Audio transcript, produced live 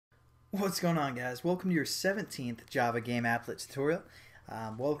What's going on, guys? Welcome to your 17th Java Game Applet tutorial.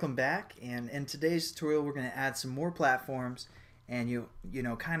 Welcome back, and in today's tutorial we're going to add some more platforms and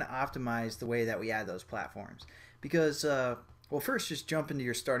kind of optimize the way that we add those platforms. Because well, first just jump into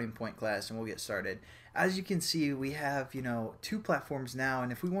your starting point class and we'll get started. As you can see, we have two platforms now,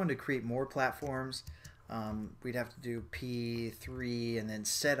 and if we wanted to create more platforms, we'd have to do P3 and then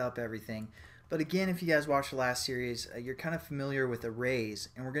set up everything. But again, if you guys watched the last series, you're kind of familiar with arrays,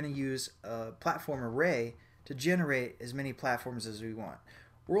 and we're going to use a platform array to generate as many platforms as we want.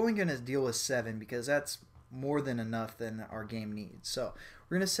 We're only going to deal with 7 because that's more than enough than our game needs. So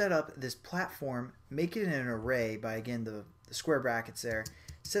we're going to set up this platform, make it an array by, again, the square brackets there,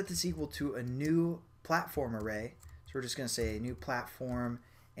 set this equal to a new platform array. So we're just going to say a new platform,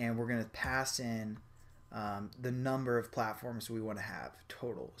 and we're going to pass in the number of platforms we want to have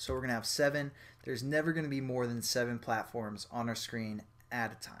total. So we're going to have 7. There's never going to be more than 7 platforms on our screen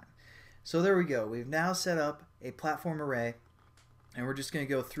at a time. So there we go. We've now set up a platform array, and we're just going to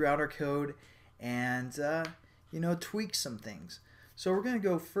go throughout our code and tweak some things. So we're going to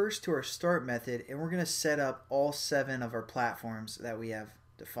go first to our start method, and we're going to set up all 7 of our platforms that we have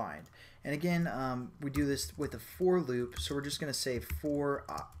defined. And again, we do this with a for loop, so we're just going to say for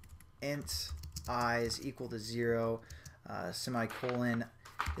int I is equal to 0, semicolon,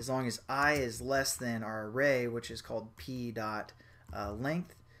 as long as I is less than our array, which is called p dot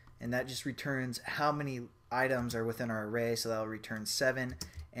length, and that just returns how many items are within our array, so that'll return 7,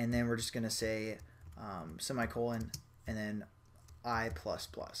 and then we're just going to say semicolon and then I plus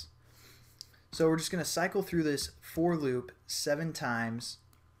plus. So we're just going to cycle through this for loop 7 times,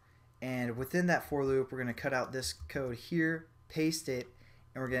 and within that for loop we're going to cut out this code here, paste it,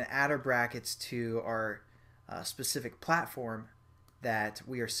 and we're going to add our brackets to our specific platform that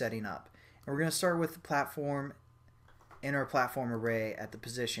we are setting up. And we're going to start with the platform in our platform array at the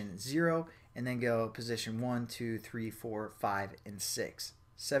position 0, and then go position 1, 2, 3, 4, 5, and 6.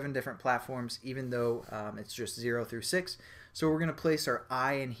 7 different platforms, even though it's just 0 through 6. So we're going to place our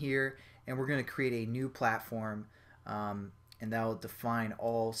I in here, and we're going to create a new platform, and that will define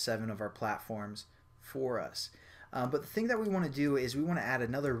all 7 of our platforms for us. But the thing that we want to do is we want to add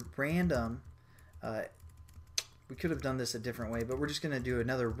another random, we could have done this a different way, but we're just going to do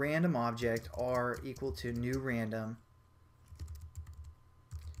another random object, r equal to new random.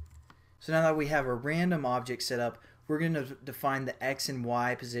 So now that we have a random object set up, we're going to define the x and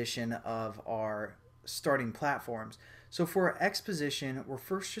y position of our starting platforms. So for our x position, we're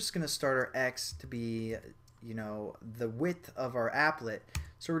first just going to start our x to be, the width of our applet.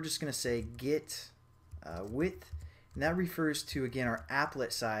 So we're just going to say get width, and that refers to, again, our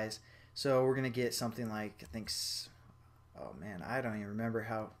applet size. So we're going to get something like, I think, oh man, I don't even remember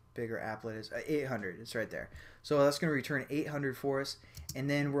how big our applet is. 800, it's right there. So that's going to return 800 for us. And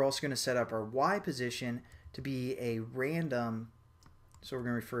then we're also going to set up our y position to be a random, so we're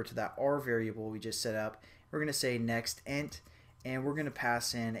going to refer to that r variable we just set up. We're going to say next int, and we're going to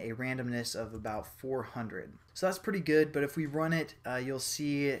pass in a randomness of about 400. So that's pretty good, but if we run it, you'll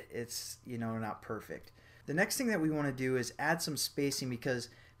see it's not perfect. The next thing that we want to do is add some spacing, because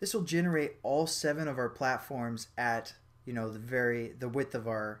this will generate all 7 of our platforms at the width of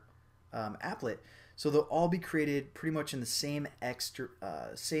our applet. So they'll all be created pretty much in the same x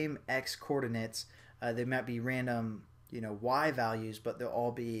coordinates. They might be random y values, but they'll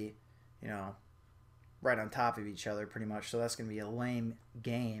all be right on top of each other pretty much. So that's going to be a lame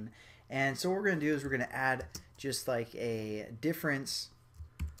game. And so what we're going to do is we're going to add just like a difference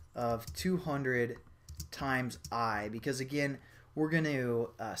of 200 times I, because again we're going to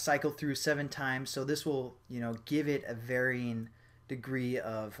cycle through 7 times, so this will give it a varying degree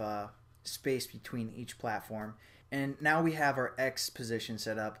of space between each platform. And now we have our x position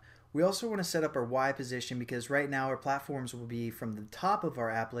set up. We also want to set up our y position, because right now our platforms will be from the top of our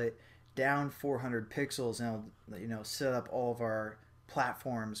applet down 400 pixels, and it'll set up all of our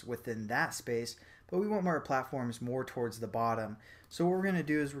platforms within that space, but we want our platforms more towards the bottom. So what we're going to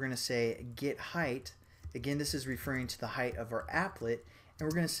do is we're going to say get height. Again, this is referring to the height of our applet, and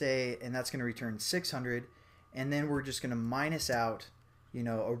we're going to say, and that's going to return 600, and then we're just going to minus out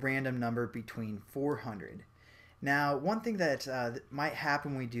a random number between 400. Now, one thing that might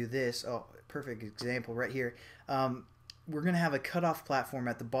happen when we do this, perfect example right here, we're going to have a cutoff platform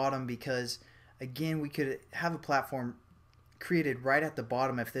at the bottom, because again we could have a platform created right at the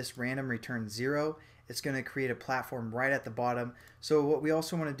bottom. If this random returns 0, it's going to create a platform right at the bottom. So what we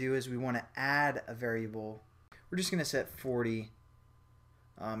also want to do is we want to add a variable. We're just going to set 40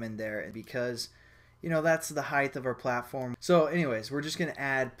 in there, because that's the height of our platform. So anyways, we're just going to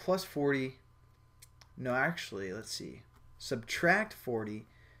add plus 40. No, actually, let's see. Subtract 40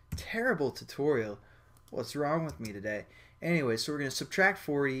 terrible tutorial. What's wrong with me today? Anyway, so we're going to subtract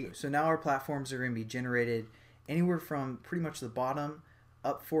 40. So now our platforms are going to be generated anywhere from pretty much the bottom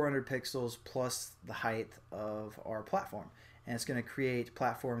up 400 pixels plus the height of our platform. And it's going to create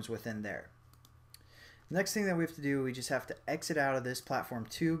platforms within there. Next thing that we have to do, we just have to exit out of this platform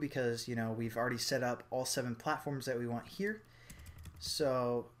 2 because, you know, we've already set up all 7 platforms that we want here.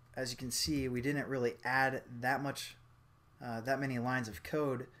 So as you can see, we didn't really add that many lines of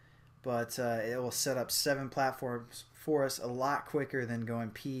code, but it will set up 7 platforms for us a lot quicker than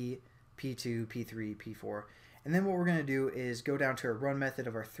going P, P2, P3, P4. And then what we're going to do is go down to our run method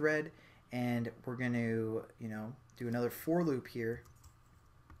of our thread, and we're going to, you know, do another for loop here.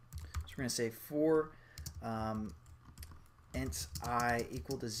 So we're going to say for int I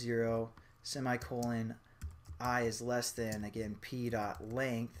equal to 0, semicolon, I is less than, again, p dot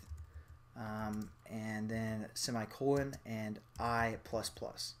length, and then semicolon, and I plus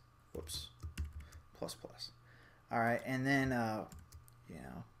plus. Whoops, plus plus. All right, and then, you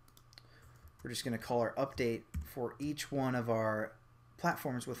know, we're just going to call our update for each one of our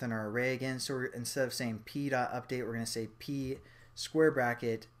platforms within our array again. So instead of saying p.update, we're going to say p square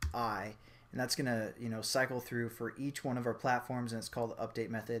bracket I, and that's going to, you know, cycle through for each one of our platforms, and it's called the update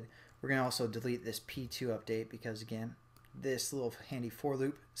method. We're going to also delete this p2 update because, again, this little handy for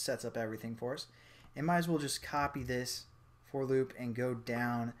loop sets up everything for us. And might as well just copy this for loop and go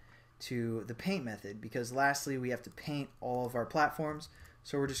down to the paint method, because lastly we have to paint all of our platforms.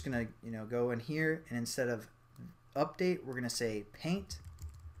 So we're just going to, you know, go in here, and instead of update, we're going to say paint,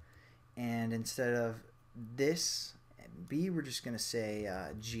 and instead of this B, we're just going to say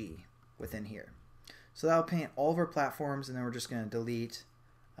G within here. So that'll paint all of our platforms, and then we're just going to delete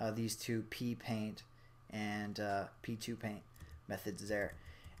these two P paint and P2 paint methods there.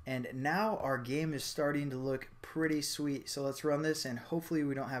 And now our game is starting to look pretty sweet. So let's run this, and hopefully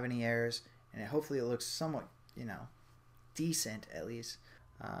we don't have any errors, and hopefully it looks somewhat, you know, decent at least.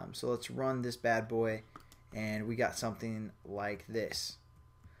 So let's run this bad boy, and we got something like this.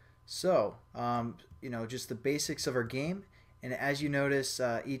 So, you know, just the basics of our game. And as you notice,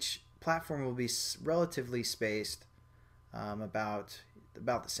 each platform will be relatively spaced, about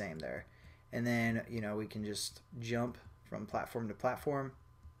the same there. And then, you know, we can just jump from platform to platform,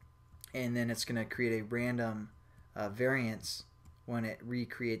 and then it's going to create a random variance when it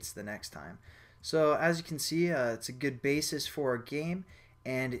recreates the next time. So as you can see, it's a good basis for a game,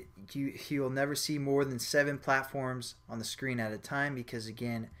 and you'll never see more than 7 platforms on the screen at a time, because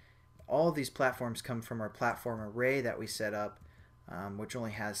again, all of these platforms come from our platform array that we set up, which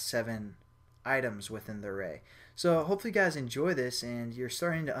only has 7 items within the array. So hopefully you guys enjoy this, and you're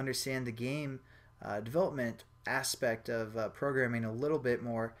starting to understand the game development aspect of programming a little bit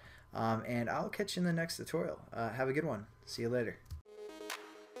more. And I'll catch you in the next tutorial. Have a good one. See you later.